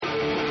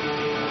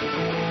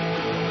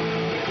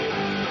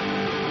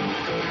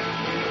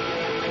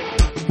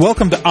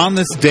Welcome to On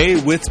This Day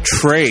with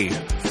Trae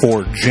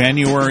for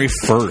January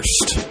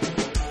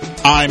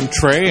 1st. I'm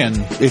Trae, and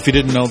if you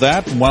didn't know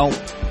that, well,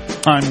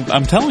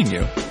 I'm telling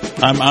you.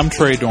 I'm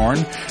Trae Dorn,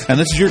 and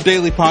this is your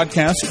daily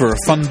podcast for a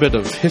fun bit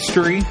of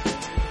history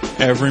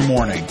every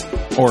morning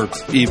or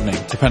evening,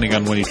 depending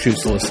on when you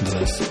choose to listen to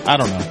this. I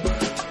don't know.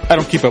 I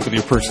don't keep up with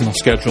your personal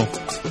schedule.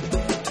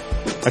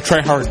 I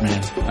try hard,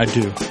 man. I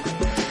do.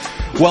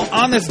 Well,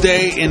 on this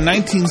day in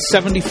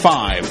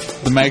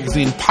 1975, the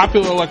magazine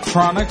Popular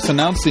Electronics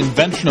announced the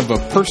invention of a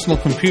personal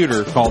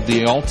computer called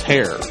the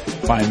Altair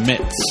by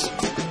MITS.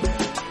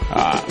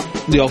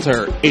 The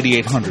Altair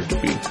 8800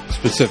 to be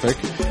specific.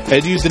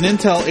 It used an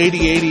Intel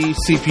 8080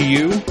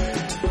 CPU,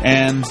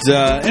 and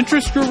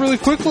interest grew really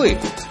quickly.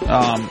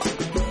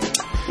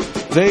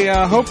 They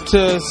hoped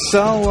to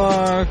sell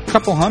a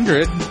couple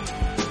hundred,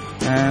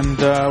 and,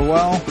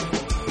 well,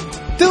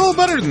 did a little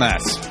better than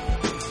that.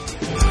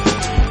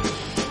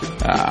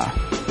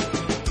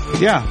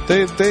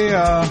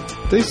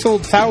 They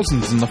sold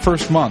thousands in the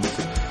first month.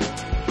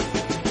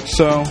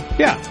 So,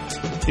 yeah,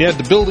 you had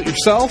to build it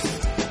yourself.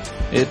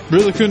 It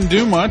really couldn't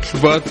do much,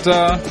 but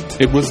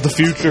it was the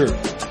future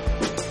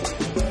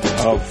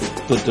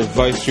of the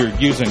device you're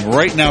using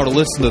right now to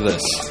listen to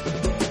this.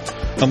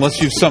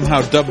 Unless you've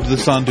somehow dubbed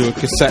this onto a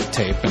cassette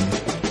tape, and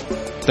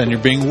then you're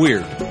being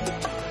weird.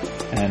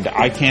 And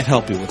I can't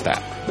help you with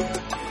that.